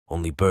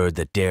Only bird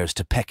that dares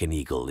to peck an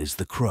eagle is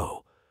the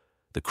crow.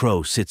 The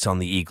crow sits on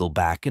the eagle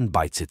back and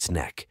bites its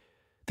neck.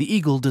 The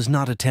eagle does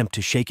not attempt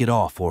to shake it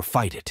off or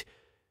fight it.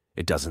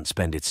 It doesn't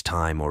spend its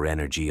time or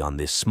energy on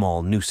this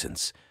small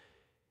nuisance.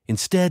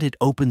 Instead, it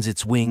opens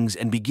its wings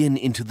and begins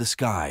into the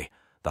sky.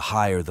 The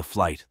higher the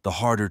flight, the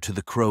harder to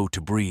the crow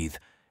to breathe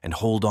and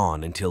hold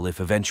on until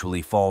it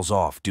eventually falls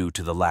off due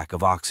to the lack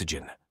of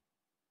oxygen.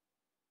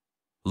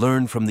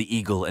 Learn from the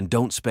eagle and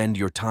don't spend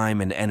your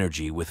time and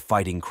energy with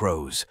fighting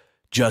crows.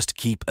 Just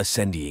keep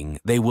ascending.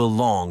 They will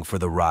long for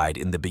the ride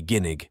in the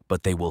beginning,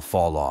 but they will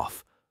fall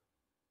off.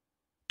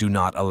 Do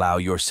not allow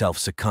yourself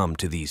succumb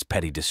to these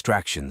petty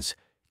distractions.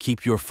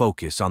 Keep your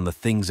focus on the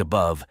things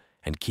above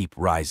and keep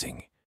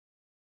rising.